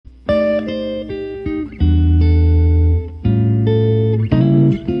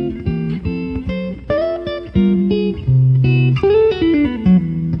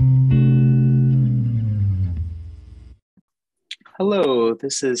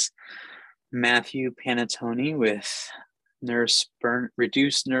This is Matthew Panatoni with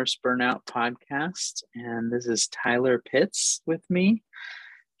Reduced Nurse Burnout Podcast, and this is Tyler Pitts with me.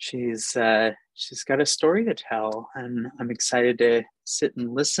 She's got a story to tell, and I'm excited to sit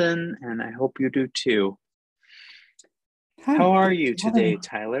and listen, and I hope you do too. Hi, How are thanks you for having today, me.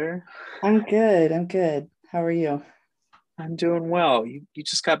 Tyler? I'm good. I'm good. How are you? I'm doing well. You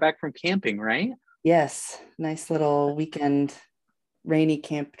just got back from camping, right? Yes, nice little weekend rainy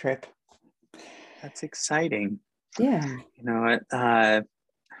camp trip. That's exciting. Yeah. You know what?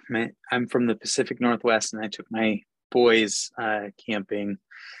 I'm from the Pacific Northwest, and I took my boys camping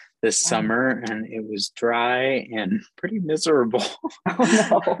this Wow. summer, and it was dry and pretty miserable.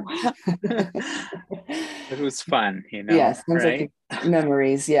 Oh no. It was fun, Yeah, sounds like right?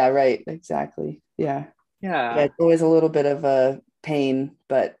 memories. Yeah, right. Exactly. Yeah. Yeah, Yeah, it's always a little bit of a pain,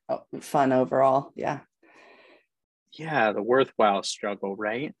 but fun overall. Yeah. yeah, the worthwhile struggle,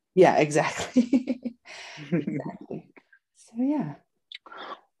 right? Yeah, exactly. Exactly. So yeah.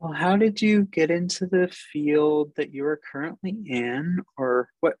 Well, how did you get into the field that you are currently in, or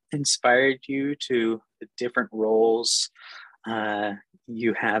what inspired you to the different roles uh,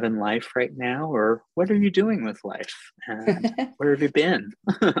 you have in life right now, or what are you doing with life, and where have you been?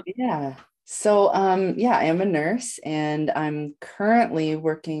 Yeah. So, yeah, I am a nurse and I'm currently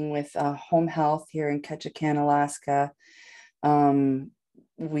working with home health here in Ketchikan, Alaska. Um,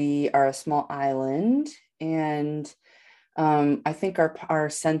 we are a small island and I think our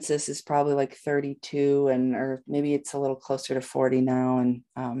census is probably like 32 and or maybe it's a little closer to 40 now.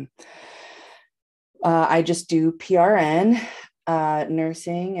 And I just do PRN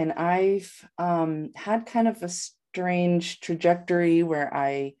nursing, and I've had kind of a strange trajectory where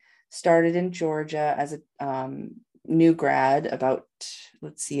I started in Georgia as a new grad about,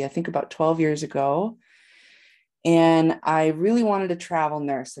 let's see, I think about 12 years ago. And I really wanted to travel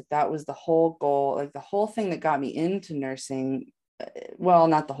nurse. Like that was the whole goal, like the whole thing that got me into nursing. Well,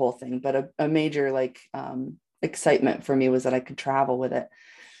 not the whole thing, but a major like excitement for me was that I could travel with it.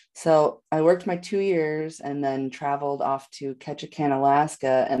 So I worked my 2 years and then traveled off to Ketchikan,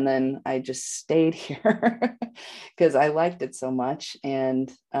 Alaska, and then I just stayed here because I liked it so much.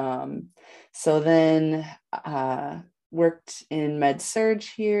 And so then worked in med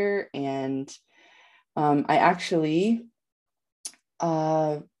surge here, and I actually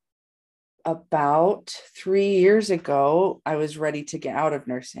uh, about 3 years ago I was ready to get out of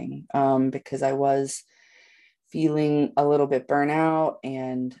nursing because I was feeling a little bit burnout.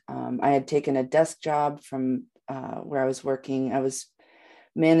 And I had taken a desk job from where I was working. I was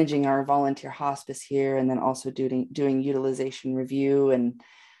managing our volunteer hospice here and then also doing utilization review. And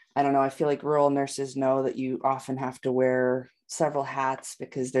I don't know, I feel like rural nurses know that you often have to wear several hats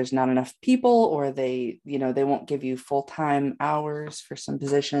because there's not enough people, or they won't give you full-time hours for some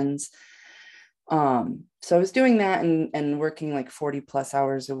positions. So I was doing that and working like 40 plus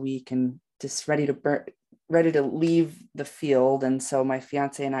hours a week and just ready to leave the field. And so my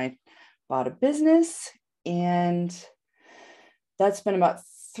fiance and I bought a business, and that's been about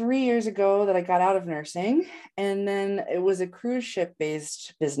 3 years ago that I got out of nursing. And then it was a cruise ship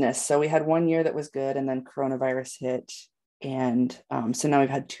based business. So we had 1 year that was good, and then coronavirus hit. And so now we've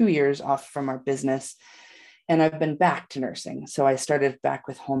had 2 years off from our business, and I've been back to nursing. So I started back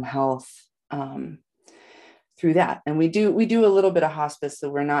with home health through that. And we do a little bit of hospice. So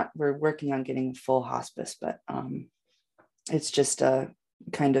we're working on getting full hospice, but it's just a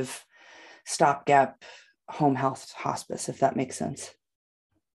kind of stopgap home health hospice, if that makes sense.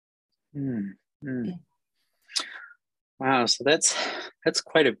 Hmm, hmm. Wow, so that's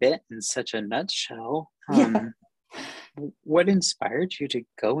quite a bit in such a nutshell. Yeah. What inspired you to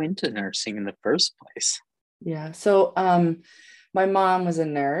go into nursing in the first place? Yeah. So my mom was a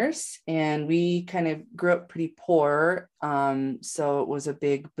nurse and we kind of grew up pretty poor. So it was a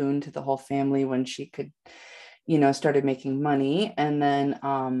big boon to the whole family when she could, started making money. And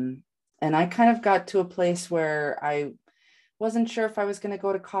I kind of got to a place where I wasn't sure if I was going to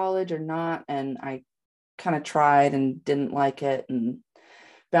go to college or not. And I kind of tried and didn't like it and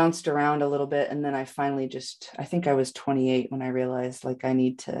bounced around a little bit. And then I finally I think I was 28 when I realized like I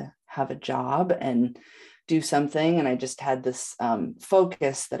need to have a job and do something. And I just had this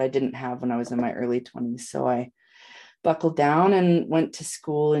focus that I didn't have when I was in my early 20s. So I buckled down and went to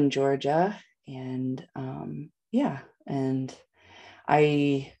school in Georgia. And yeah, and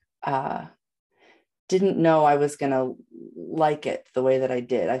I didn't know I was going to like it the way that I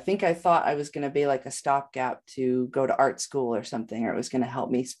did. I think I thought I was going to be like a stopgap to go to art school or something, or it was going to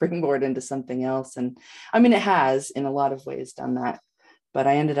help me springboard into something else. And I mean, it has in a lot of ways done that. But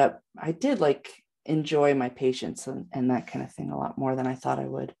I did like enjoy my patients and that kind of thing a lot more than I thought I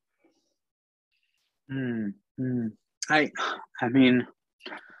would. Mm, mm. I, I mean,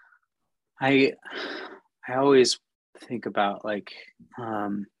 I, I always think about like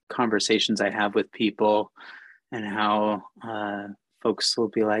conversations I have with people and how folks will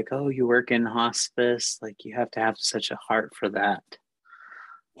be like, "Oh, you work in hospice, like you have to have such a heart for that."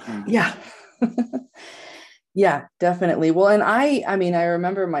 Yeah. Yeah, definitely. Well, and I mean, I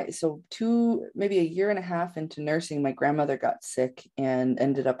remember maybe a year and a half into nursing, my grandmother got sick and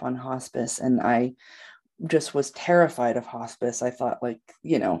ended up on hospice. And I just was terrified of hospice. I thought, like,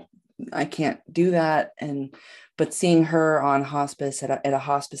 I can't do that. But seeing her on hospice at a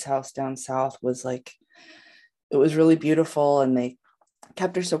hospice house down south was like, it was really beautiful. And they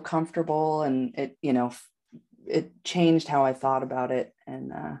kept her so comfortable, and it changed how I thought about it.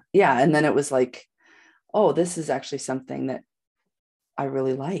 And yeah. And then it was like, oh, this is actually something that I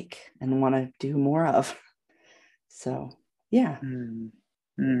really like and want to do more of. So, yeah. Mm,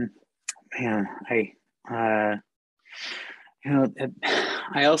 mm. Man, uh, you know,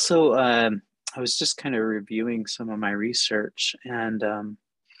 I also, I was just kind of reviewing some of my research, and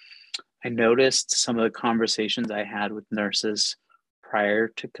I noticed some of the conversations I had with nurses prior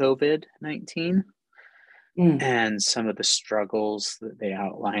to COVID-19 Mm, and some of the struggles that they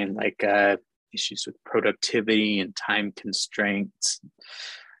outlined, like issues with productivity and time constraints,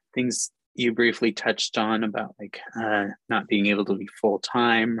 things you briefly touched on about like not being able to be full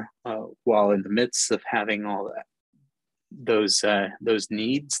time while in the midst of having all that those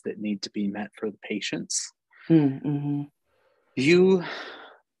needs that need to be met for the patients. mm-hmm. You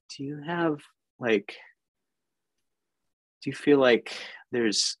do you have like do you feel like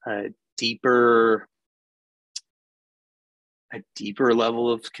there's deeper a deeper level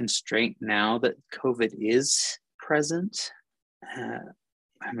of constraint now that COVID is present? Uh,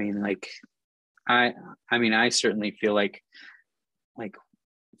 I mean, like I, I mean, I certainly feel like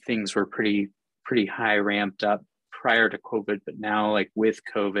things were pretty high ramped up prior to COVID, but now like with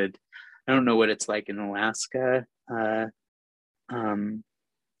COVID, I don't know what it's like in Alaska. Um,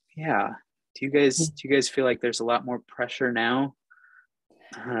 yeah. Do you guys feel like there's a lot more pressure now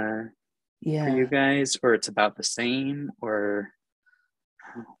uh, for you Yeah. guys, or it's about the same, or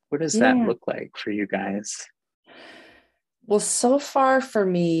what does that Yeah. look like for you guys? Well, so far for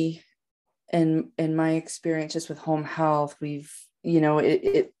me, in my experience just with home health, we've,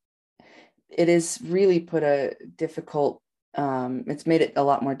 it is really put a difficult, it's made it a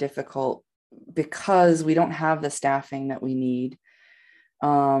lot more difficult because we don't have the staffing that we need.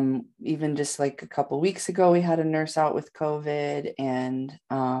 Even just like a couple weeks ago, we had a nurse out with COVID, and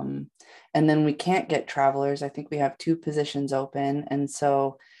then we can't get travelers. I think we have 2 positions open. And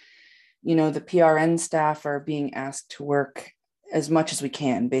so, the PRN staff are being asked to work as much as we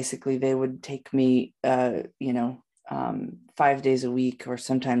can. Basically, they would take me, 5 days a week or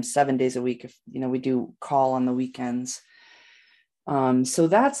sometimes 7 days a week if, we do call on the weekends. So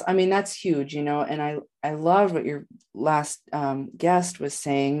that's huge, and I love what your last guest was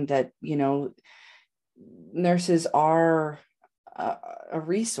saying, that, nurses are a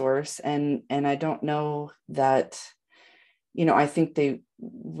resource, and I don't know that, I think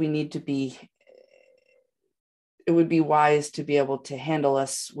we need to be, it would be wise to be able to handle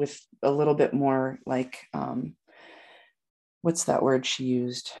us with a little bit more, like, what's that word she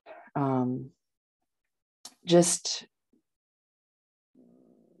used? Just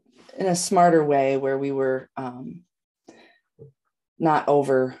in a smarter way, where we were not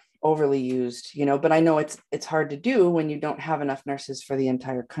overly used, but I know it's hard to do when you don't have enough nurses for the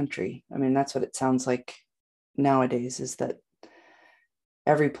entire country. I mean, that's what it sounds like nowadays, is that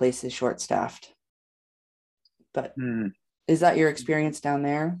every place is short staffed. But Hmm. is that your experience down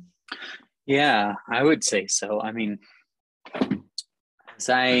there? Yeah, I would say so. I mean, as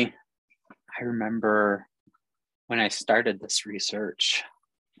I remember when I started this research,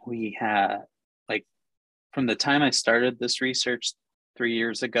 we had like from the time I started this research 3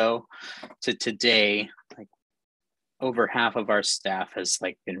 years ago to today, like over half of our staff has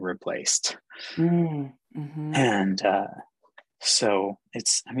like been replaced. Mm-hmm. And so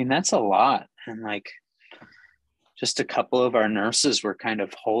it's, I mean, that's a lot. And like just a couple of our nurses were kind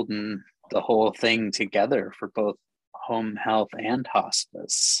of holding the whole thing together for both home health and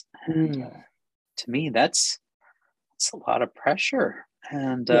hospice. And Mm. to me, that's a lot of pressure.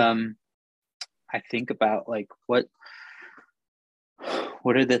 And Yeah. I think about like what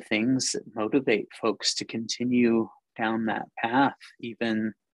are the things that motivate folks to continue down that path,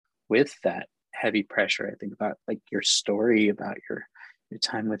 even with that heavy pressure. I think about like your story about your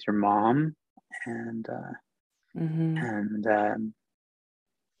time with your mom, and Mm-hmm. and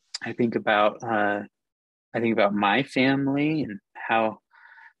I think about my family and how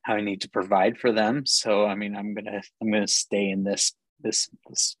I need to provide for them. So I mean, I'm gonna stay in this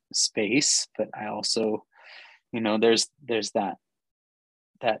space, but I also, there's that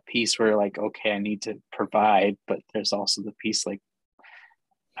piece where like, okay, I need to provide, but there's also the piece like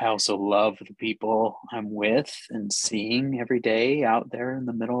I also love the people I'm with and seeing every day out there in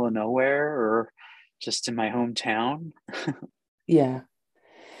the middle of nowhere or just in my hometown. Yeah,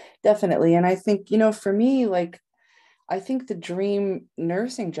 definitely. And I think, for me, like, I think the dream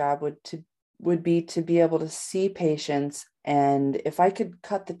nursing job would be to be able to see patients. And if I could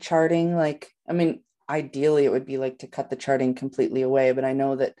cut the charting, like, I mean, ideally it would be like to cut the charting completely away, but I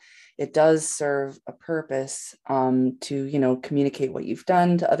know that it does serve a purpose, to, communicate what you've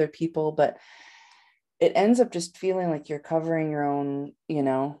done to other people, but it ends up just feeling like you're covering your own,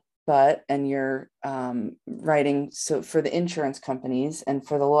 butt, and you're writing so for the insurance companies and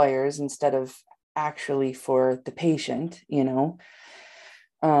for the lawyers instead of actually for the patient,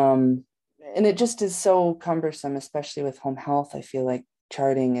 um, and it just is so cumbersome, especially with home health. I feel like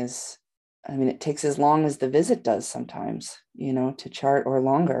charting is, I mean, it takes as long as the visit does sometimes, to chart, or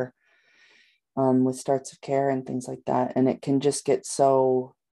longer, with starts of care and things like that. And it can just get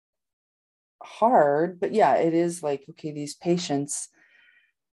so hard. But yeah, it is like, okay, these patients,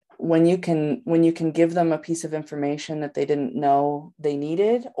 when you can give them a piece of information that they didn't know they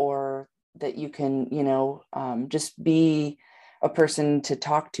needed, or that you can, just be a person to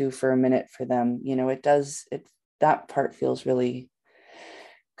talk to for a minute for them, that part feels really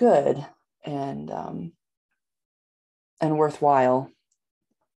good, and worthwhile.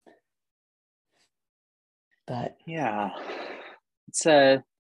 But Yeah, it's a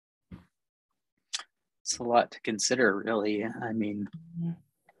it's a lot to consider, really. I mean,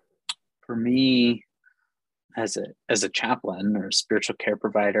 for me, as a chaplain or a spiritual care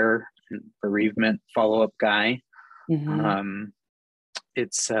provider and bereavement follow up guy, mhm. um,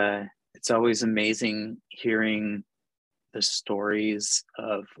 it's always amazing hearing the stories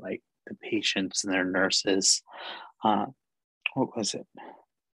of like the patients and their nurses. Uh, what was it?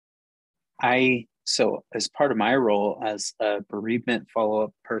 So as part of my role as a bereavement follow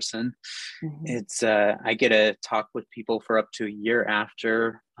up person, Mhm. it's I get to talk with people for up to a year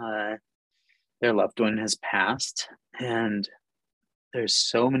after their loved one has passed, and there's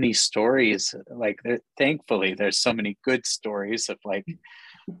so many stories. Like, thankfully, there's so many good stories of like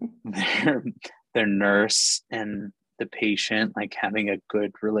their their nurse and the patient like having a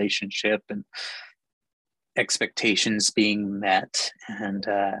good relationship and expectations being met, and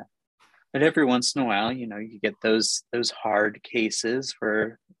but every once in a while, you get those hard cases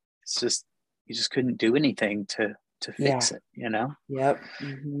where it's just you just couldn't do anything to Yeah. fix it. Yep.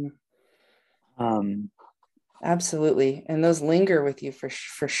 Mhm. um Absolutely. And those linger with you for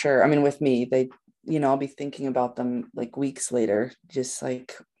sure. I mean, with me, they, I'll be thinking about them like weeks later, just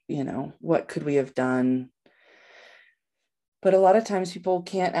like, what could we have done? But a lot of times people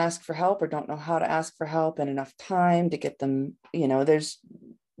can't ask for help, or don't know how to ask for help, and enough time to get them,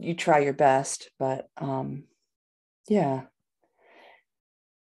 you try your best, but yeah, it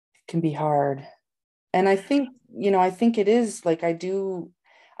can be hard. And I think it is like, I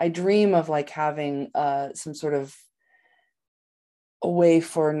dream of like having some sort of a way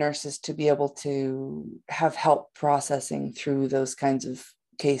for nurses to be able to have help processing through those kinds of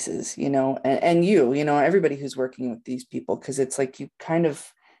cases, and everybody who's working with these people, because it's like you kind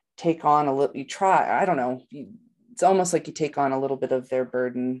of take on a little, you try, I don't know, it's almost like you take on a little bit of their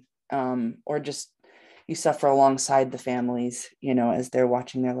burden, or just you suffer alongside the families, as they're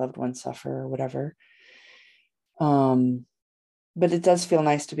watching their loved ones suffer or whatever. um, but it does feel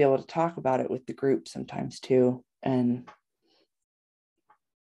nice to be able to talk about it with the group sometimes too. And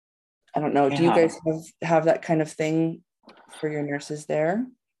I don't know. Do you yeah, guys have that kind of thing for your nurses there?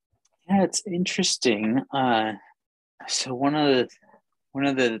 yeah, it's interesting. So one of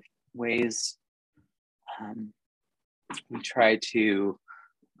the ways um, we try to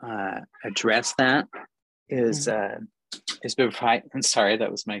address that is Mhm. uh, is provide. I'm sorry,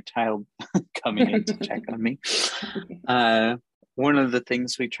 that was my child coming in to check on me. Uh, One of the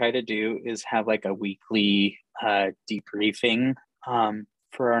things we try to do is have like a weekly debriefing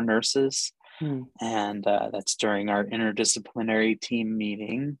for our nurses, Hmm. and that's during our interdisciplinary team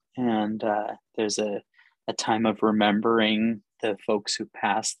meeting. And there's a time of remembering the folks who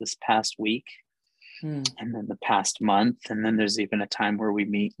passed this past week Hmm. and then the past month. And then there's even a time where we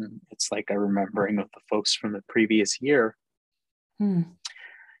meet and it's like a remembering of the folks from the previous year. Hmm.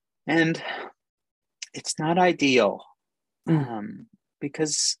 And it's not ideal, Hmm. um,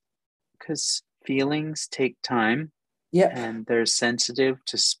 because feelings take time. Yep. and they're sensitive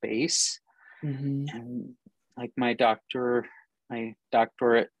to space. Mm-hmm. And like my doctorate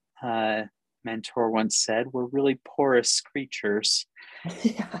mentor once said, we're really porous creatures.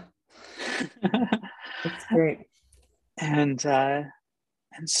 Yeah, that's great. and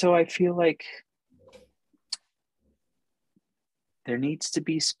so I feel like there needs to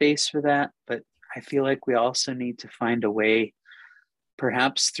be space for that, but I feel like we also need to find a way,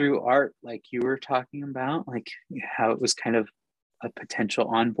 perhaps through art, like you were talking about, like how it was kind of a potential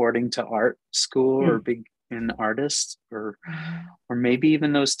onboarding to art school or Mm. being an artist, Mhm. or maybe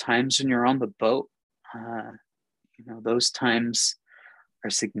even those times when you're on the boat. Uh, those times are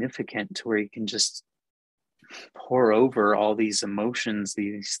significant to where you can just pour over all these emotions,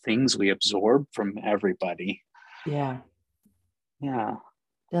 these things we absorb from everybody. Yeah, Yeah.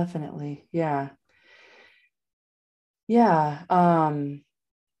 definitely. Yeah. Yeah.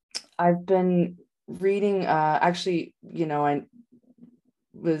 I've been reading, actually, I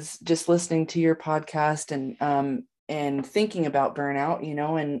was just listening to your podcast and thinking about burnout,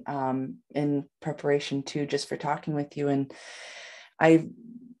 and in preparation too, just for talking with you. And I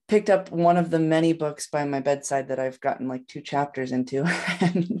picked up one of the many books by my bedside that I've gotten like 2 chapters into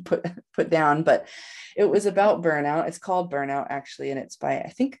and put down, but it was about burnout. It's called Burnout, actually, and it's by, I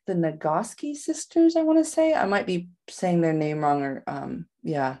think, the Nagoski sisters. I want to say, I might be saying their name wrong, or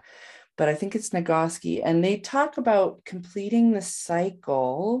yeah, but I think it's Nagoski, and they talk about completing the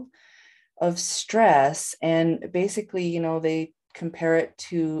cycle of stress, and basically, they compare it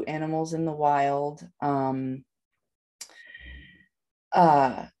to animals in the wild.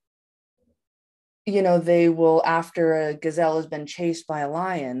 Uh, they will, after a gazelle has been chased by a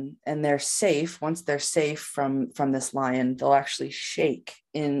lion and they're safe, once they're safe from this lion, they'll actually shake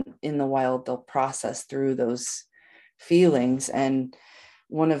in the wild. They'll process through those feelings. And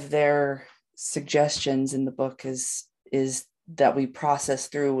one of their suggestions in the book is that we process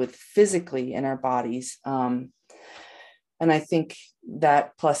through with physically in our bodies. And I think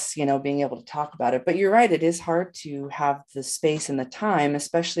that, plus, being able to talk about it. But you're right, it is hard to have the space and the time,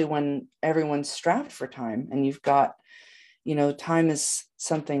 especially when everyone's strapped for time, and you've got, time is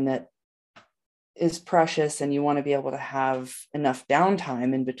something that is precious, and you want to be able to have enough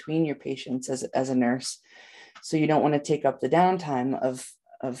downtime in between your patients as a nurse. So you don't want to take up the downtime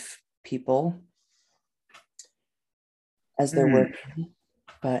of people as they're Mm, working.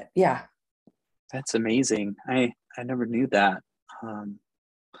 But yeah. that's amazing. I never knew that. Um,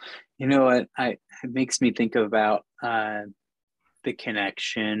 you know what? It makes me think about the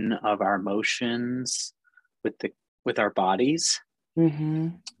connection of our emotions with the with our bodies, Mm-hmm.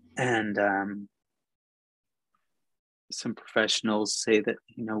 and some professionals say that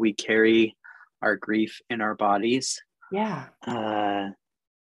we carry our grief in our bodies, Yeah. uh,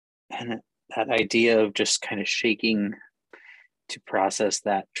 and that idea of just kind of shaking to process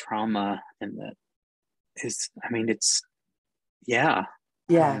that trauma, and that is, I mean, it's, yeah.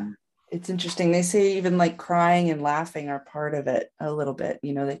 Yeah. um, It's interesting. They say even like crying and laughing are part of it a little bit.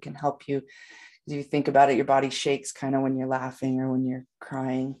 They can help you. If you think about it, your body shakes kind of when you're laughing or when you're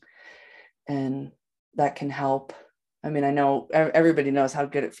crying, and that can help. I mean, I know everybody knows how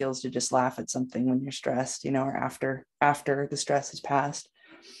good it feels to just laugh at something when you're stressed, or after the stress has passed.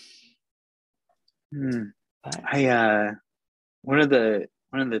 hmm, But I one of the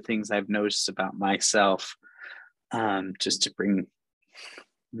things I've noticed about myself, just to bring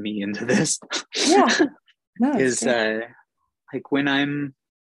me into this, yeah, no, it's is great. like when I've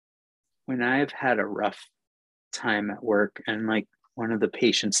had a rough time at work, and like one of the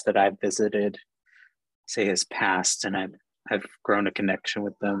patients that I've visited, say, has passed, and I've grown a connection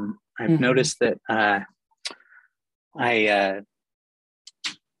with them. I've Mm-hmm. noticed that I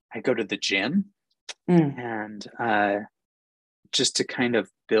I go to the gym, Mm. and just to kind of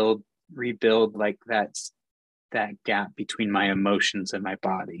rebuild like that gap between my emotions and my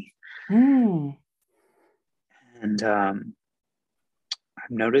body. Mm. And I've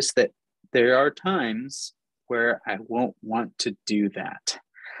noticed that there are times where I won't want to do that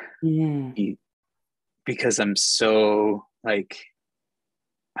Mm. because I'm so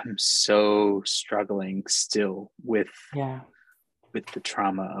struggling still Yeah, with the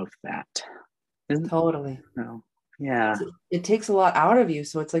trauma of that. Isn't totally. no? Yeah. It takes a lot out of you.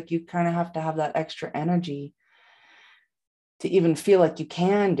 So it's like you kind of have to have that extra energy to even feel like you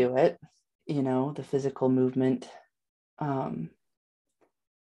can do it, the physical movement. Um,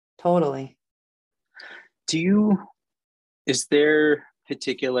 totally. Do you? Is there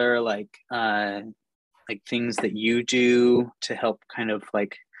particular like things that you do to help kind of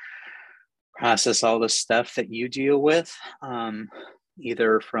like process all the stuff that you deal with,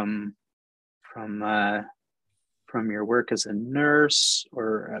 either from from your work as a nurse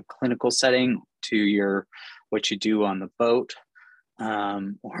or a clinical setting to your what you do on the boat,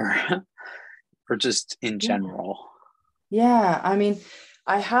 or or just in Yeah. general? Yeah, I mean,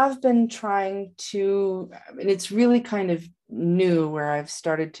 I have been trying to, I mean, it's really kind of new where I've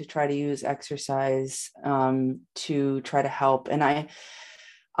started to try to use exercise to try to help. And I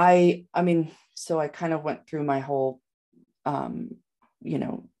mean, so I kind of went through my whole, um, you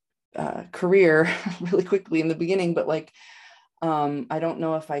know, career really quickly in the beginning, but like, I don't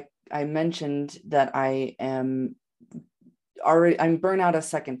know if I mentioned that I'm burnout a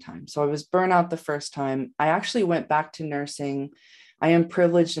second time. So I was burnout the first time. I actually went back to nursing. I am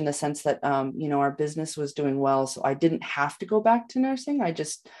privileged in the sense that our business was doing well, so I didn't have to go back to nursing. I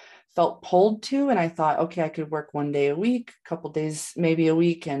just felt pulled to, and I thought, okay, I could work one day a week, a couple days maybe a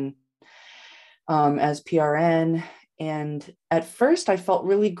week, and as PRN. And at first, I felt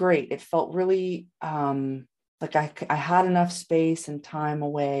really great. It felt really like I had enough space and time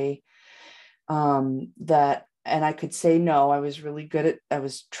away that and I could say no. I was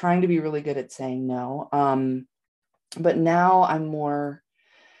trying to be really good at saying no. But now I'm more,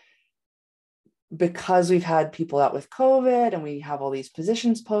 because we've had people out with COVID and we have all these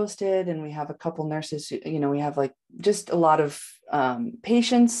positions posted and we have a couple nurses, we have like just a lot of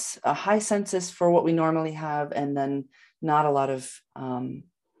patients, a high census for what we normally have, and then not a lot of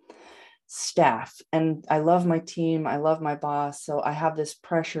staff. And I love my team. I love my boss. So I have this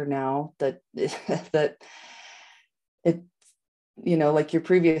pressure now that that it like your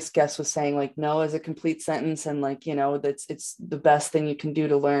previous guest was saying, like no is a complete sentence, and like that's it's the best thing you can do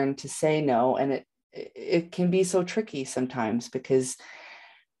to learn to say no. And it can be so tricky sometimes because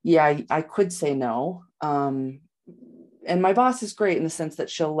yeah, I could say no. And my boss is great in the sense that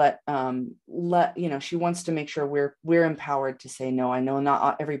she'll let she wants to make sure we're empowered to say no. I know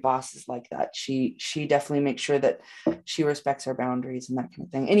not every boss is like that. She definitely makes sure that she respects our boundaries and that kind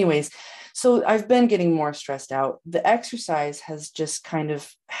of thing. Anyways, so I've been getting more stressed out. The exercise has just kind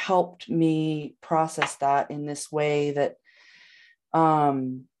of helped me process that in this way that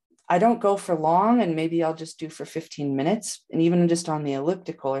I don't go for long, and maybe I'll just do for 15 minutes and even just on the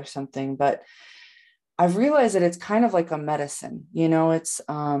elliptical or something. But I've realized that it's kind of like a medicine, it's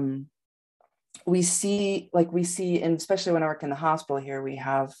we see, and especially when I work in the hospital here, we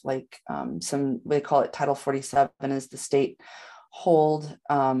have like they call it Title 47 is the state hold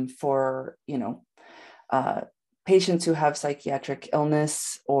for, uh, patients who have psychiatric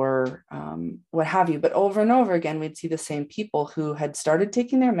illness or what have you. But over and over again, we'd see the same people who had started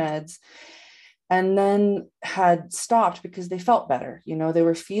taking their meds and then had stopped because they felt better. They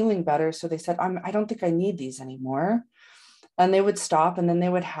were feeling better. So they said, I don't think I need these anymore. And they would stop, and then they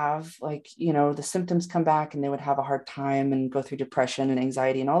would have the symptoms come back, and they would have a hard time and go through depression and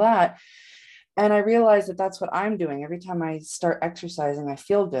anxiety and all that. And I realized that that's what I'm doing. Every time I start exercising, I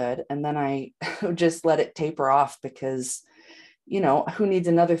feel good. And then I just let it taper off because, who needs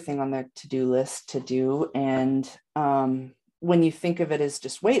another thing on their to-do list to do? And when you think of it as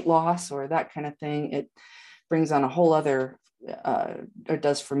just weight loss or that kind of thing, it brings on a whole other, or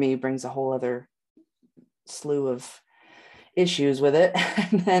does for me, brings a whole other slew of issues with it.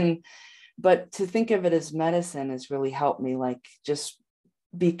 And then, but to think of it as medicine has really helped me, like just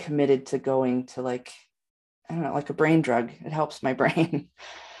be committed to going to like, I don't know, like a brain drug. It helps my brain.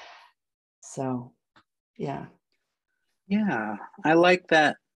 So, yeah. Yeah, I like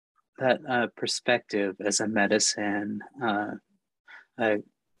that perspective as a medicine. I,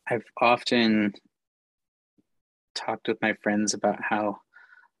 I've often talked with my friends about how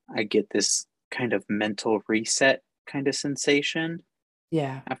I get this kind of mental reset kind of sensation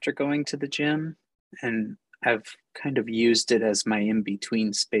Yeah. after going to the gym. And I've kind of used it as my in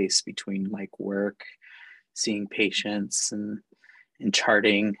between space between like work, seeing patients and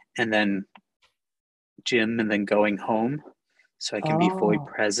charting, and then gym, and then going home so I can be fully Oh,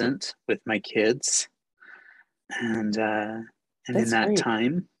 present with my kids. And in that's that great.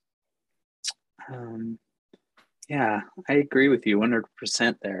 time, um, yeah, I agree with you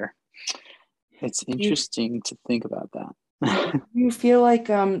 100% there. It's Do you interesting to think about that. do you feel like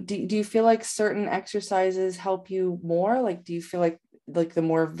do you feel like certain exercises help you more? Like do you feel like the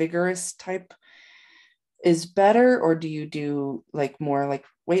more vigorous type is better, or do you do like more like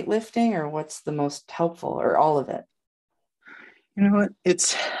weightlifting, or what's the most helpful, or all of it? You know what?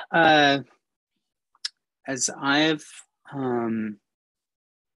 It's uh, as I've um,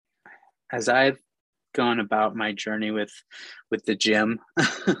 as I've gone about my journey with the gym,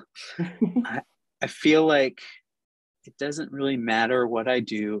 I, I feel like it doesn't really matter what I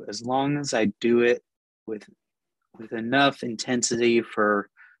do as long as I do it with with enough intensity for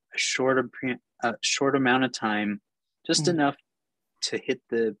a a short amount of time, just Mm. enough to hit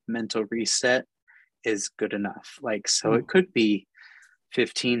the mental reset is good enough. Like, so Mm. it could be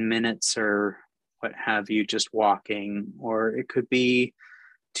 15 minutes or what have you, just walking, or it could be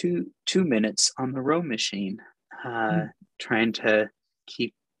 2 minutes on the row machine, uh, Mm. trying to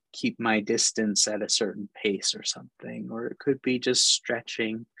keep my distance at a certain pace or something, or it could be just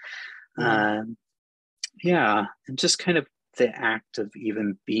stretching. Yeah. Yeah, and just kind of the act of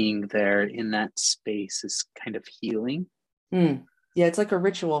even being there in that space is kind of healing. Mm. Yeah, it's like a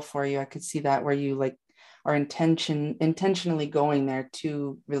ritual for you. I could see that where you like are intentionally going there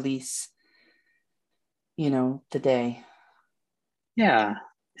to release, the day. Yeah,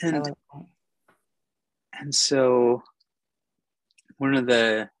 I and like that. so one of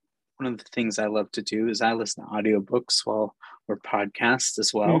the things I love to do is I listen to audiobooks or podcasts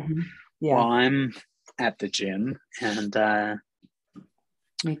as well while Yeah, I'm at the gym,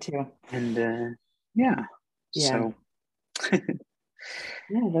 me too. and yeah, Yeah. so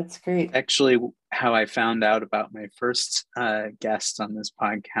Yeah, that's great. actually how I found out about my first guest on this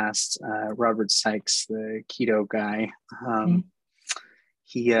podcast, Robert Sykes, the keto guy. Mm. Um,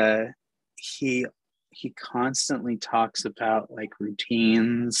 he uh, he he constantly talks about like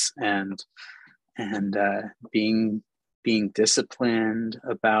routines and being disciplined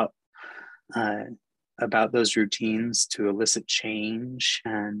uh, about those routines to elicit change.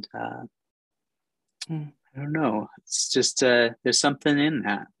 And Mm. I don't know, it's just there's something in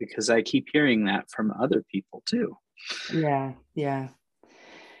that because I keep hearing that from other people too. Yeah, yeah.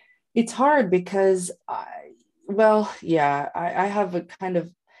 It's hard because well, yeah, I have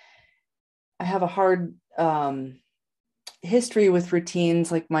I have a hard history with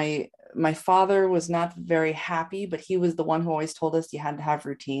routines. Like my father was not very happy, but he was the one who always told us you had to have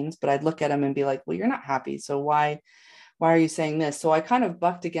routines. But I'd look at him and be like, well, you're not happy, so why are you saying this? So I kind of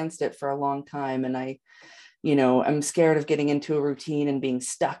bucked against it for a long time, and I'm scared of getting into a routine and being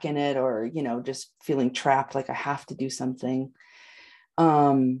stuck in it, or just feeling trapped, like I have to do something.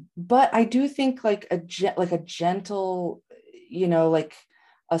 But I do think like like a gentle, like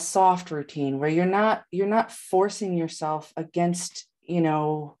a soft routine where you're not forcing yourself against,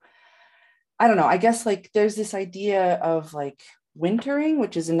 I don't know. I guess like there's this idea of like wintering,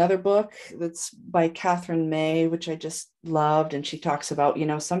 which is another book that's by Catherine May, which I just loved. And she talks about,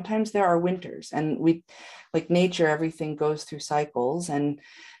 sometimes there are winters, and we, like nature, everything goes through cycles. And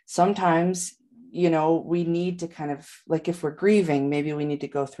sometimes, we need to kind of like, if we're grieving, maybe we need to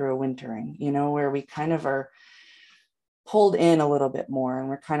go through a wintering, where we kind of are pulled in a little bit more, and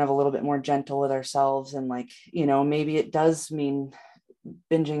we're kind of a little bit more gentle with ourselves. And like, maybe it does mean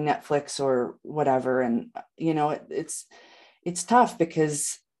binging Netflix or whatever. And it's tough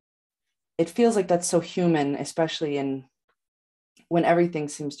because it feels like that's so human, especially in when everything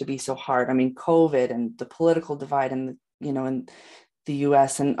seems to be so hard. I mean, COVID and the political divide and in the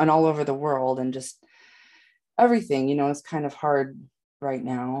US and all over the world, and just everything, is kind of hard right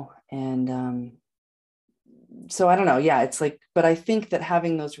now. And so I don't know. Yeah, it's like, but I think that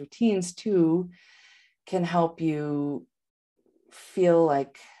having those routines too can help you feel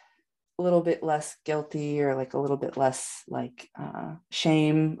like a little bit less guilty, or like a little bit less like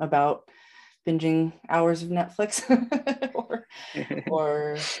shame about binging hours of Netflix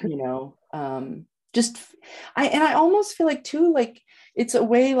or just I almost feel like too, like it's a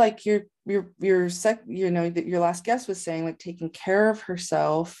way like that your last guest was saying, like taking care of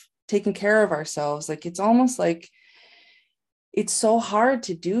ourselves. Like it's almost like it's so hard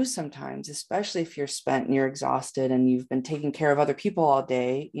to do sometimes, especially if you're spent and you're exhausted and you've been taking care of other people all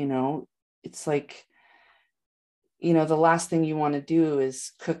day. It's like, the last thing you want to do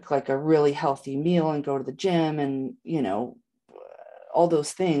is cook like a really healthy meal and go to the gym and, all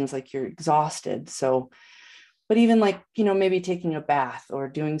those things, like you're exhausted. So, but even like, maybe taking a bath or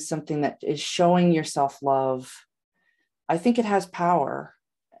doing something that is showing yourself love, I think it has power.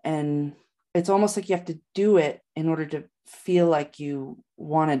 And it's almost like you have to do it in order to feel like you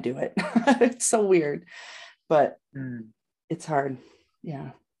want to do it. It's so weird, but Mm, it's hard.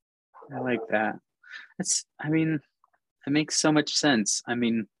 Yeah. I like that. I mean, it makes so much sense. I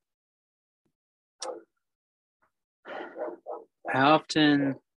mean, I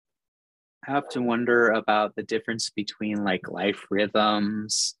often I often wonder about the difference between like life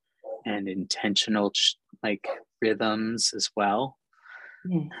rhythms and intentional like rhythms as well.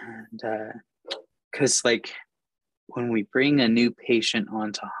 Mm. And because like when we bring a new patient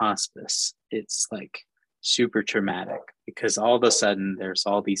onto hospice, it's like super traumatic because all of a sudden there's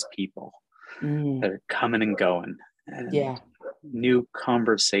all these people Mm. that are coming and going, and Yeah. new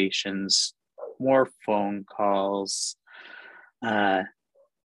conversations, more phone calls, uh,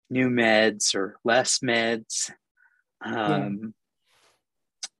 new meds or less meds. Yeah. Um,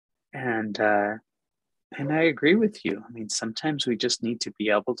 and uh, and I agree with you. I mean, sometimes we just need to be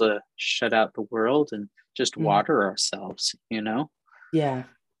able to shut out the world and just Mhm. water ourselves, you know? Yeah,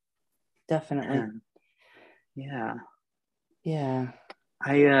 definitely. And yeah, Yeah.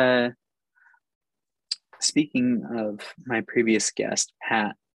 I speaking of my previous guest,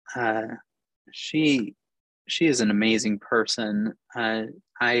 Pat, uh, she she is an amazing person. I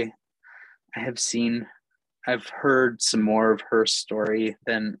I have seen, I've heard some more of her story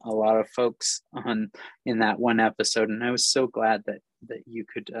than a lot of folks on in that one episode, and I was so glad that you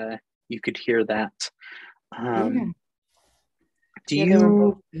could hear that. Yeah. Um, do Yeah, they were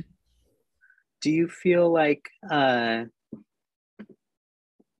both you do you feel like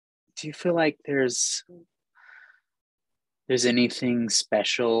do you feel like there's anything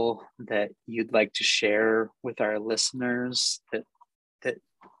special that you'd like to share with our listeners that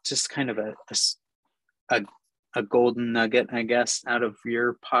just kind of a, a golden nugget, I guess, out of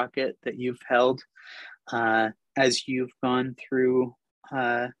your pocket that you've held as you've gone through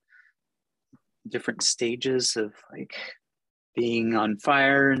uh, different stages of like being on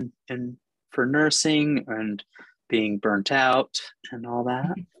fire and for nursing and being burnt out and all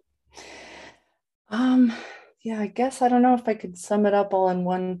that. Um, yeah, I guess I don't know if I could sum it up all in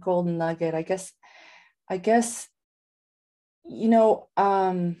one golden nugget. I guess, you know,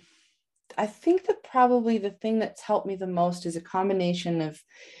 I think that probably the thing that's helped me the most is a combination of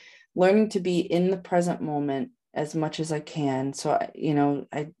learning to be in the present moment as much as I can. So,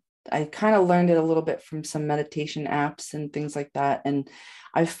 I kind of learned it a little bit from some meditation apps and things like that. And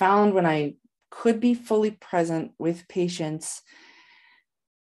I found when I could be fully present with patients,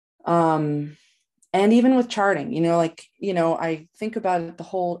 um, and even with charting, I think about it, the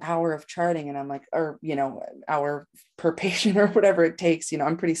whole hour of charting, and I'm like, or hour per patient or whatever it takes.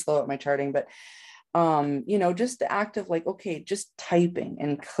 I'm pretty slow at my charting, but just the act of like, okay, just typing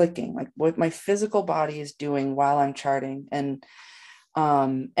and clicking, like what my physical body is doing while I'm charting, and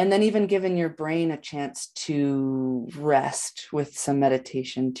then even giving your brain a chance to rest with some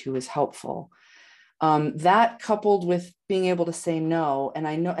meditation too is helpful. That coupled with being able to say no, and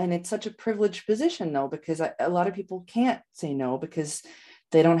I know, and it's such a privileged position though, because a lot of people can't say no because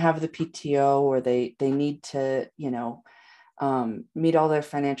they don't have the PTO, or they need to, meet all their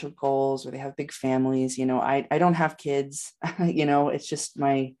financial goals, or they have big families. I don't have kids. It's just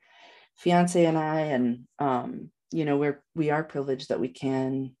my fiance and I, and we are privileged that we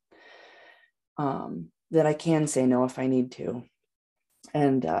can, that I can say no if I need to.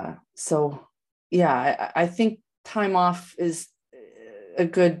 And so yeah, I think time off is a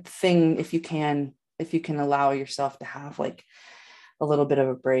good thing if you can allow yourself to have like a little bit of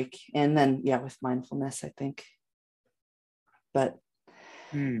a break. And then yeah, with mindfulness, I think. But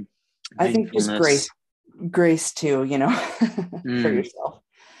Hmm. I think just Mindfulness. grace too, for Hmm. yourself.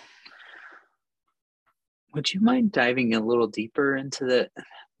 Would you mind diving a little deeper into the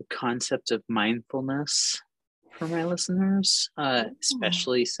concept of mindfulness for my listeners,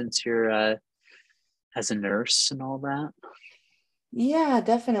 especially since you're as a nurse and all that? Yeah,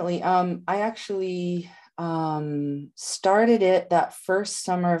 definitely. I actually started it that first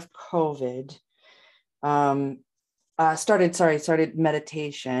summer of COVID. Um, started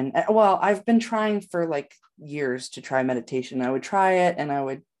meditation. Well, I've been trying for like years to try meditation. I would try it and I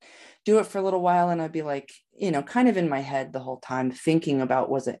would do it for a little while, and I'd be like, kind of in my head the whole time thinking about,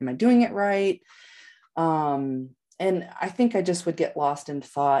 am I doing it right? Um, and I think I just would get lost in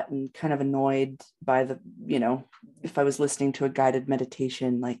thought and kind of annoyed by if I was listening to a guided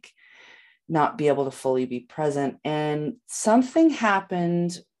meditation, like not be able to fully be present. And something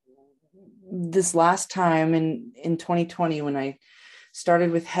happened this last time in 2020 when I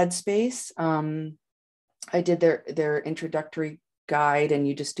started with Headspace. I did their introductory guide, and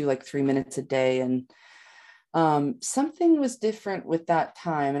you just do like 3 minutes a day. And something was different with that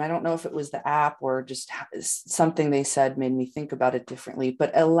time. And I don't know if it was the app or just something they said made me think about it differently,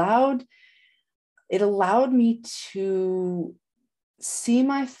 but it allowed me to see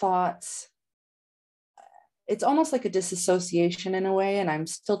my thoughts. It's almost like a disassociation in a way. And I'm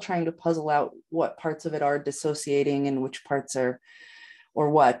still trying to puzzle out what parts of it are dissociating and which parts are, or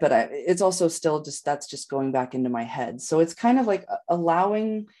what, but it's also still that's just going back into my head. So it's kind of like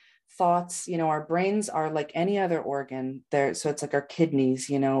allowing thoughts. Our brains are like any other organ there. So it's like our kidneys,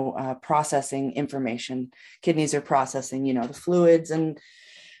 processing information. Kidneys are processing, the fluids and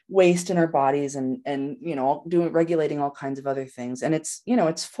waste in our bodies, and doing, regulating all kinds of other things. And it's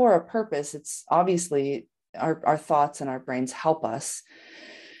for a purpose. It's obviously our thoughts and our brains help us.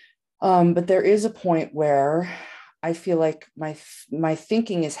 But there is a point where I feel like my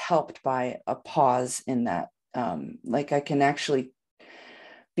thinking is helped by a pause in that. Like I can actually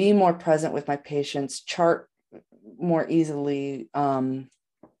be more present with my patients, chart more easily,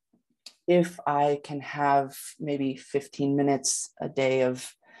 if I can have maybe 15 minutes a day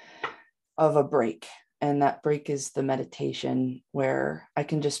of a break. And that break is the meditation, where I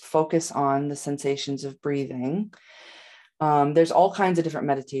can just focus on the sensations of breathing. There's all kinds of different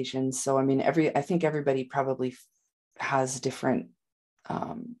meditations. So, I mean, I think everybody probably has different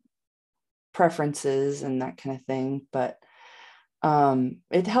preferences and that kind of thing. But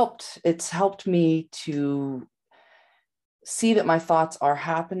it's helped me to see that my thoughts are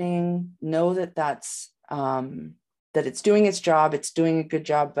happening, know that that it's doing its job, it's doing a good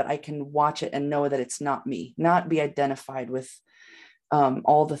job, but I can watch it and know that it's not me, not be identified with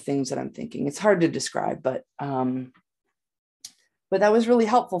all the things that I'm thinking. It's hard to describe, but that was really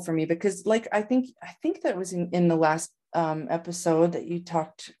helpful for me, because like I think that was in the last episode that you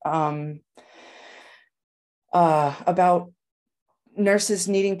talked about nurses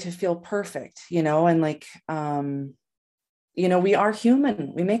needing to feel perfect, and like we are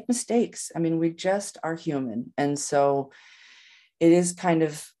human, we make mistakes. I mean, we just are human. And so it is kind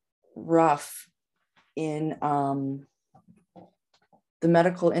of rough in the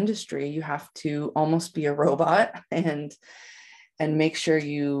medical industry. You have to almost be a robot and make sure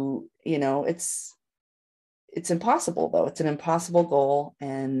it's impossible, though. It's an impossible goal.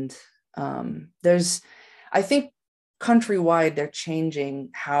 And I think countrywide, they're changing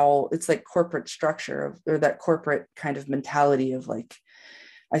how it's like corporate structure or that corporate kind of mentality of like,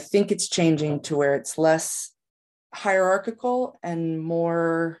 I think it's changing to where it's less hierarchical and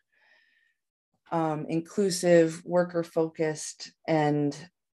more inclusive, worker focused, and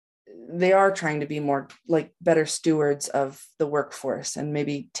they are trying to be more like better stewards of the workforce and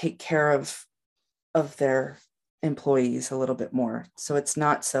maybe take care of their employees a little bit more. So it's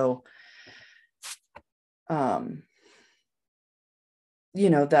not so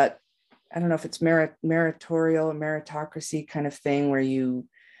that, I don't know if it's meritorial, meritocracy kind of thing, where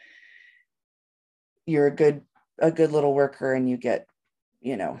you're a good little worker and you get,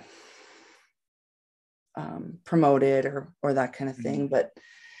 promoted or that kind of thing. But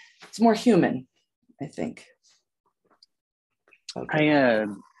it's more human, I think. Okay. I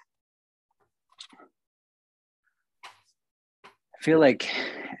feel like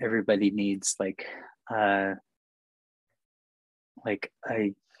everybody needs like a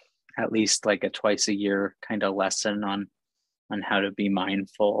at least like a twice a year kind of lesson on how to be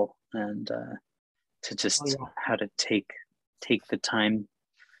mindful and to just how to take the time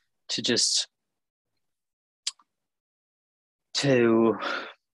to just to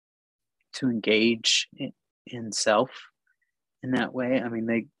engage in self in that way. I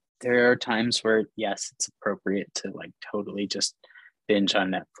mean, there are times where yes, it's appropriate to like totally just binge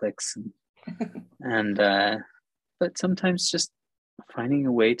on Netflix and but sometimes just finding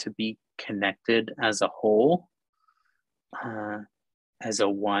a way to be connected as a whole, as a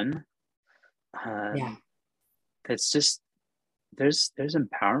one. That's just there's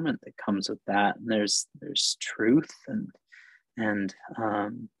empowerment that comes with that, and there's truth and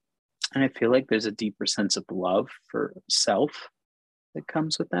I feel like there's a deeper sense of love for self that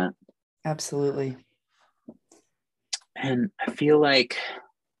comes with that. Absolutely. And I feel like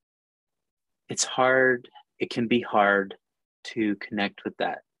it's hard. It can be hard to connect with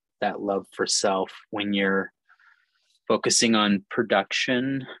that love for self when you're focusing on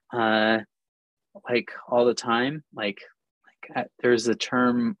production like all the time. Like there's a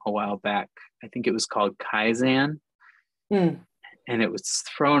term a while back, I think it was called Kaizen, and it was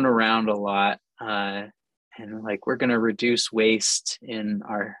thrown around a lot, and like, we're going to reduce waste in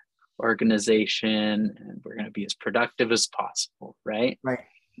our organization and we're going to be as productive as possible, right?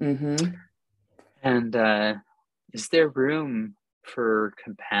 Mm-hmm. And is there room for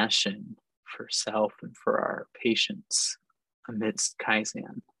compassion for self and for our patients amidst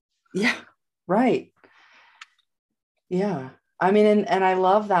Kaizen? Yeah, right. Yeah. I mean, and I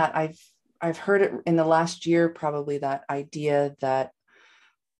love that. I've heard it in the last year, probably, that idea that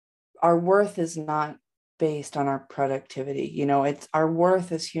our worth is not based on our productivity. It's our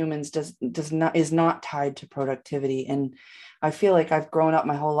worth as humans is not tied to productivity. And I feel like I've grown up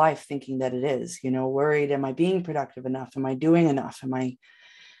my whole life thinking that it is, worried, am I being productive enough? Am I doing enough? Am I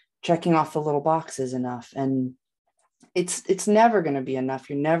checking off the little boxes enough? And it's never going to be enough.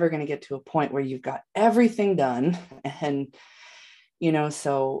 You're never going to get to a point where you've got everything done. And,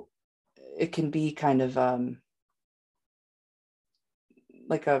 so it can be kind of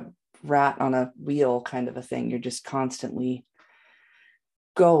like a rat on a wheel kind of a thing. You're just constantly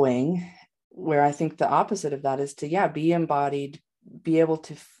going. where I think the opposite of that is to, yeah, be embodied, be able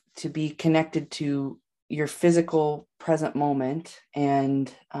to be connected to your physical present moment.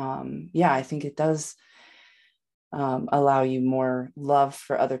 And yeah, I think it does allow you more love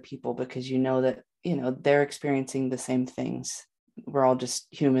for other people, because you know that, you know, they're experiencing the same things. We're all just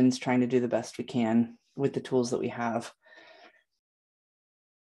humans trying to do the best we can with the tools that we have.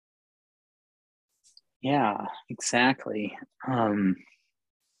 Yeah, exactly.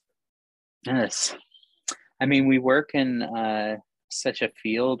 Yes. I mean, we work in such a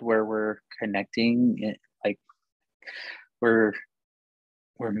field where we're connecting, like we're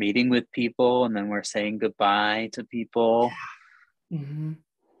we're meeting with people and then we're saying goodbye to people. Mm-hmm.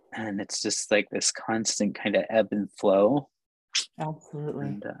 And it's just like this constant kind of ebb and flow. Absolutely.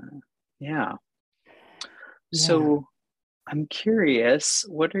 And yeah. Yeah. So I'm curious,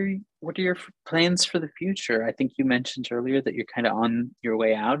 what are your plans for the future? I think you mentioned earlier that you're kind of on your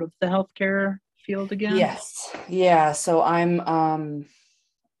way out of the healthcare field again. Yes. Yeah. So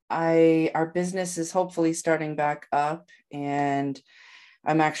our business is hopefully starting back up, and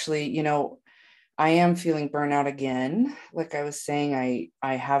I'm actually, you know, I am feeling burnout again. Like I was saying,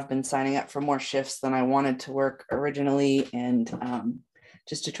 I have been signing up for more shifts than I wanted to work originally, and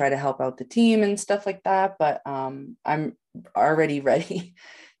just to try to help out the team and stuff like that. But I'm already ready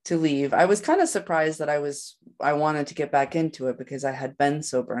to leave. I was kind of surprised that I wanted to get back into it, because I had been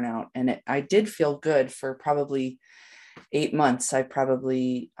so burnout, and I did feel good for probably 8 months. I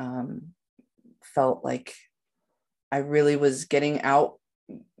probably felt like I really was getting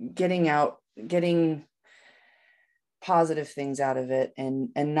positive things out of it, and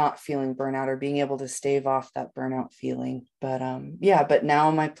not feeling burnout, or being able to stave off that burnout feeling. But yeah, but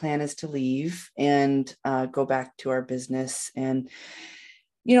now my plan is to leave and go back to our business. And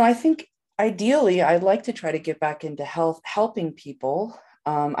you know, I think ideally I'd like to try to get back into helping people.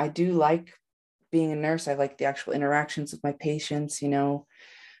 I do like being a nurse. I like the actual interactions with my patients, you know.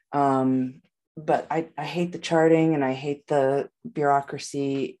 But I hate the charting, and I hate the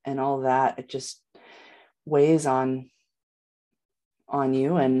bureaucracy and all that. It just weighs on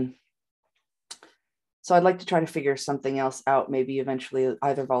you. And so I'd like to try to figure something else out, maybe eventually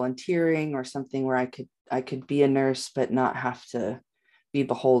either volunteering or something where I could be a nurse but not have to be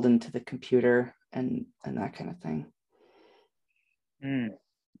beholden to the computer and that kind of thing. Mm.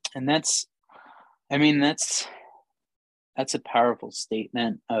 And I mean, that's a powerful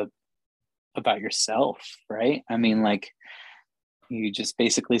statement about yourself, right? I mean, like you just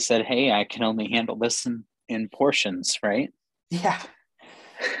basically said, "Hey, I can only handle this in portions," right? Yeah.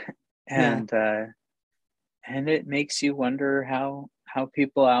 Yeah. And and it makes you wonder how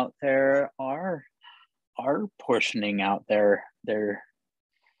people out there are portioning out their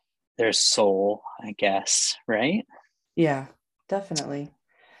soul, I guess, right? Yeah, definitely.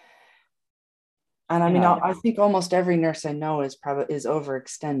 And I mean, Yeah. I think almost every nurse I know is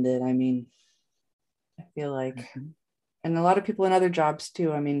overextended. I mean, I feel like, Mhm. and a lot of people in other jobs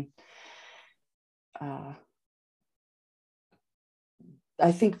too. I mean, uh,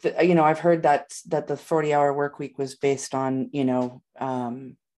 I think that, you know, I've heard that the 40-hour work week was based on, you know,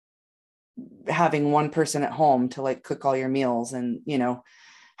 having one person at home to like cook all your meals, and, you know,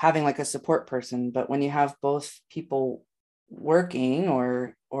 having like a support person. But when you have both people working,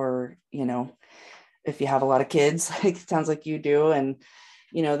 or, you know, if you have a lot of kids, like it sounds like you do, and,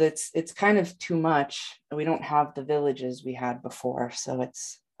 you know, it's kind of too much. We don't have the villages we had before. So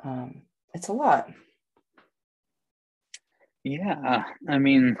it's a lot. Yeah. I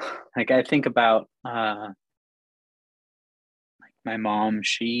mean, like I think about my mom,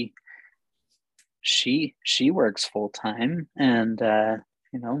 she works full time, and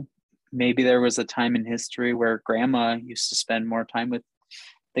you know, maybe there was a time in history where grandma used to spend more time with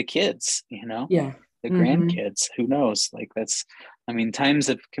the kids, you know, Yeah. the Mm-hmm. grandkids. Who knows? Like that's, I mean, times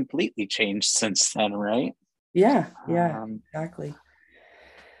have completely changed since then, right? Yeah. Yeah. Um, Exactly.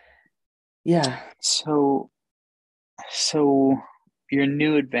 Yeah. so so your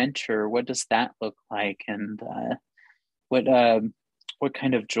new adventure, what does that look like, and what what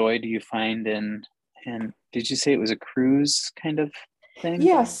kind of joy do you find in? And did you say it was a cruise kind of thing?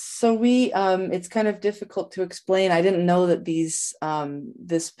 Yes, so we it's kind of difficult to explain. I didn't know that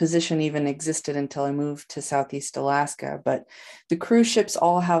this position even existed until I moved to Southeast Alaska, but the cruise ships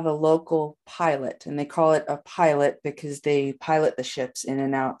all have a local pilot, and they call it a pilot because they pilot the ships in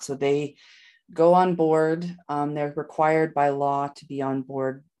and out. So they go on board. They're required by law to be on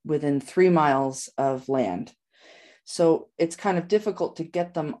board within 3 miles of land. So it's kind of difficult to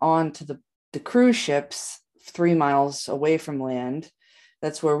get them onto the cruise ships 3 miles away from land.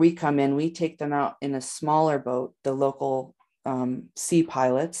 That's where we come in. We take them out in a smaller boat, the local sea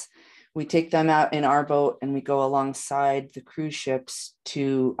pilots. we take them out in our boat and we go alongside the cruise ships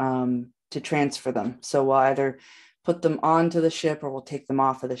to transfer them. So we'll either put them onto the ship or we'll take them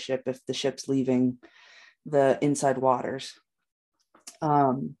off of the ship if the ship's leaving the inside waters.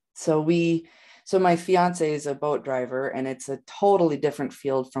 So my fiance is a boat driver, and it's a totally different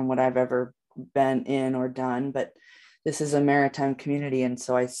field from what I've ever been in or done, but this is a maritime community. And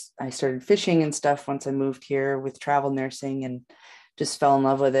so I started fishing and stuff once I moved here with travel nursing, and just fell in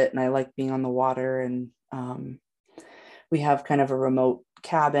love with it. And I like being on the water. And we have kind of a remote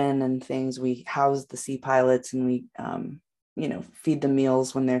cabin and things. We house the sea pilots, and we, feed them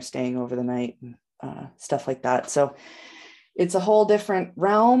meals when they're staying over the night, and stuff like that. So it's a whole different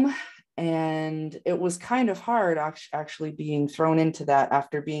realm. And it was kind of hard actually being thrown into that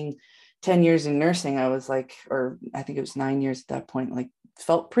after being 10 years in nursing. I was like, or I think it was 9 years at that point, like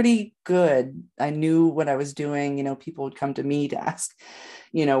felt pretty good. I knew what I was doing. People would come to me to ask,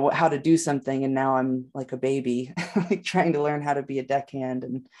 how to do something. And now I'm like a baby, like trying to learn how to be a deckhand,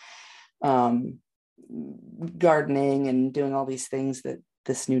 and gardening and doing all these things that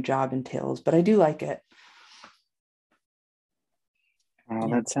this new job entails. But I do like it. Oh,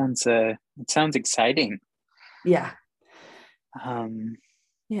 that sounds exciting. Yeah. Um,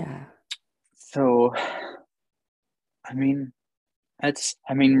 Yeah. so, I mean,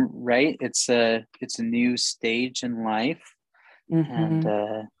 right? It's a new stage in life, and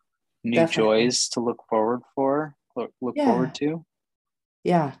Mm-hmm. new Definitely. joys to look Yeah. forward to.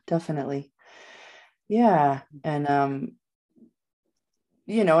 Yeah, definitely. Yeah. And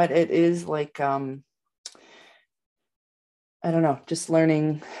it is like I don't know, just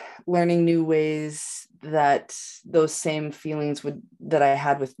learning new ways that those same feelings that I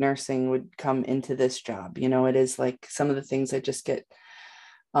had with nursing would come into this job. It is like some of the things I just get,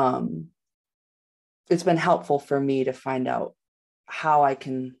 um it's been helpful for me to find out how I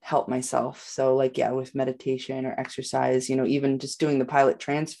can help myself. So like, yeah, with meditation or exercise, even just doing the pilot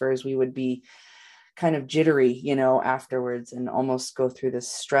transfers, we would be kind of jittery, afterwards, and almost go through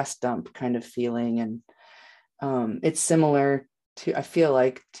this stress dump kind of feeling. And it's similar to, I feel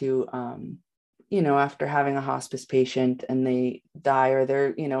like, to after having a hospice patient and they die, or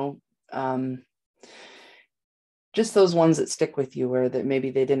they're um, just those ones that stick with you, where that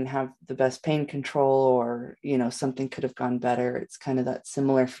maybe they didn't have the best pain control, or something could have gone better. It's kind of that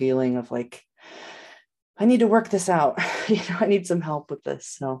similar feeling of like, I need to work this out. I need some help with this.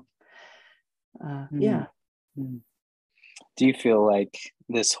 So Mm. yeah. Mm. Do you feel like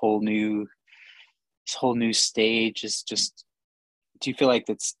this whole new stage is just? Do you feel like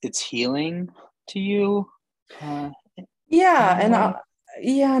it's healing to you, uh, in Yeah, any and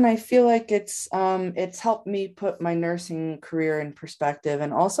way? I feel like it's helped me put my nursing career in perspective,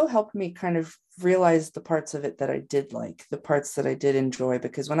 and also helped me kind of realize the parts of it that I did like, the parts that I did enjoy.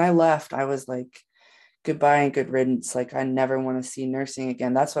 Because when I left, I was like, goodbye and good riddance. Like, I never want to see nursing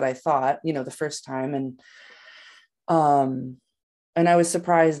again. That's what I thought, the first time. Um and I was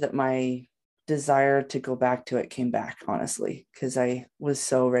surprised that my desire to go back to it came back, honestly, because I was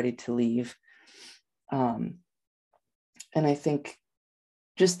so ready to leave. Um and I think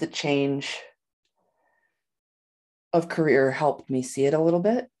just the change of career helped me see it a little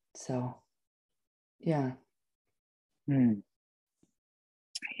bit. So yeah. Hmm.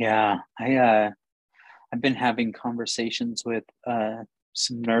 Yeah, I've been having conversations with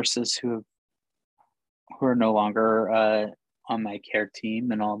some nurses who are no longer on my care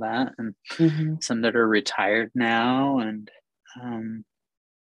team and all that, and Mm-hmm. some that are retired now, and um,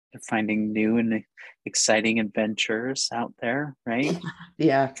 they're finding new and exciting adventures out there, right?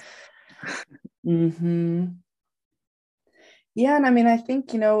 Yeah. Mm-hmm. Yeah. And I mean, I think,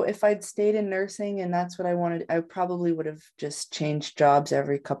 if I'd stayed in nursing and that's what I wanted, I probably would have just changed jobs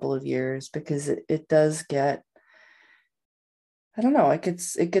every couple of years, because it does get, I don't know, it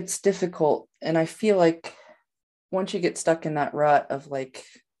gets difficult. And I feel like once you get stuck in that rut of like,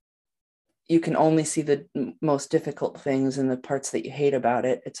 you can only see the most difficult things and the parts that you hate about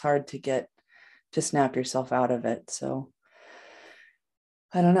it, it's hard to snap yourself out of it. So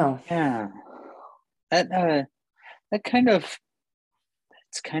I don't know. Yeah, that that kind of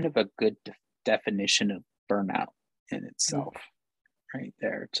it's kind of a good definition of burnout in itself, right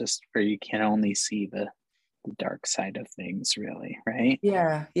there. Just where you can only see the dark side of things, really, right?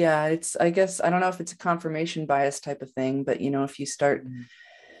 Yeah, yeah. It's, I guess, I don't know if it's a confirmation bias type of thing, but if you start Mm.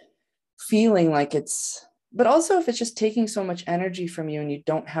 feeling like it's, but also if it's just taking so much energy from you and you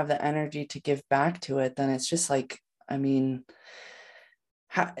don't have the energy to give back to it, then it's just like, I mean,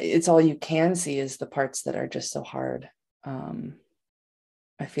 it's all you can see is the parts that are just so hard. Um,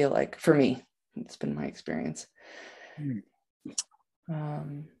 I feel like, for me, it's been my experience. Mm.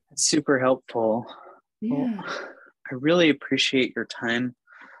 Um, It's super helpful. Well, Yeah. I really appreciate your time,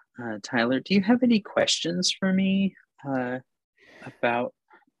 Tyler. Do you have any questions for me about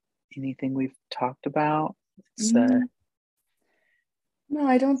anything we've talked about? It's Mm, no,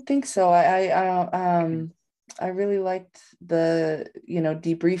 I don't think so. I really liked the,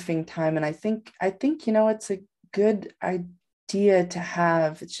 debriefing time, and I think, it's a good idea to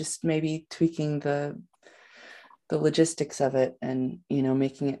have. It's just maybe tweaking the logistics of it, and,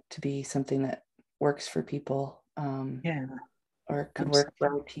 making it to be something that works for people, yeah, or could work for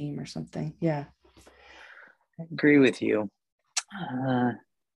absolutely. our team or something. Yeah. I agree with you. Uh,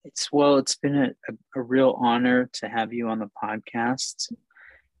 it's been a real honor to have you on the podcast,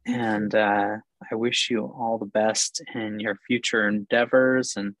 Thank you. and I wish you all the best in your future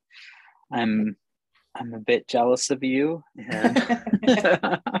endeavors. And I'm I'm a bit jealous of you, and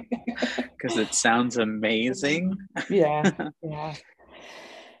because it sounds amazing. Yeah, yeah,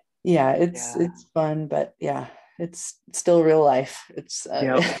 yeah. It's Yeah. it's fun, but yeah, it's still real life. It's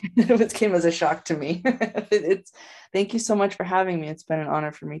Yep. it came as a shock to me. It's Thank you so much for having me. It's been an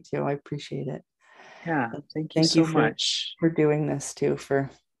honor for me too. I appreciate it. Yeah. Thank you Thank you so for much. doing this too for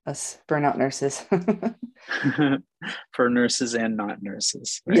us burnout nurses. For nurses and not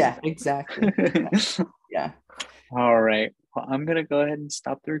nurses, right? Yeah, exactly. Yeah. All right. Well, I'm going to go ahead and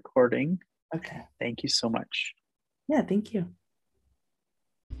stop the recording. Okay. Thank you so much. Yeah, thank you.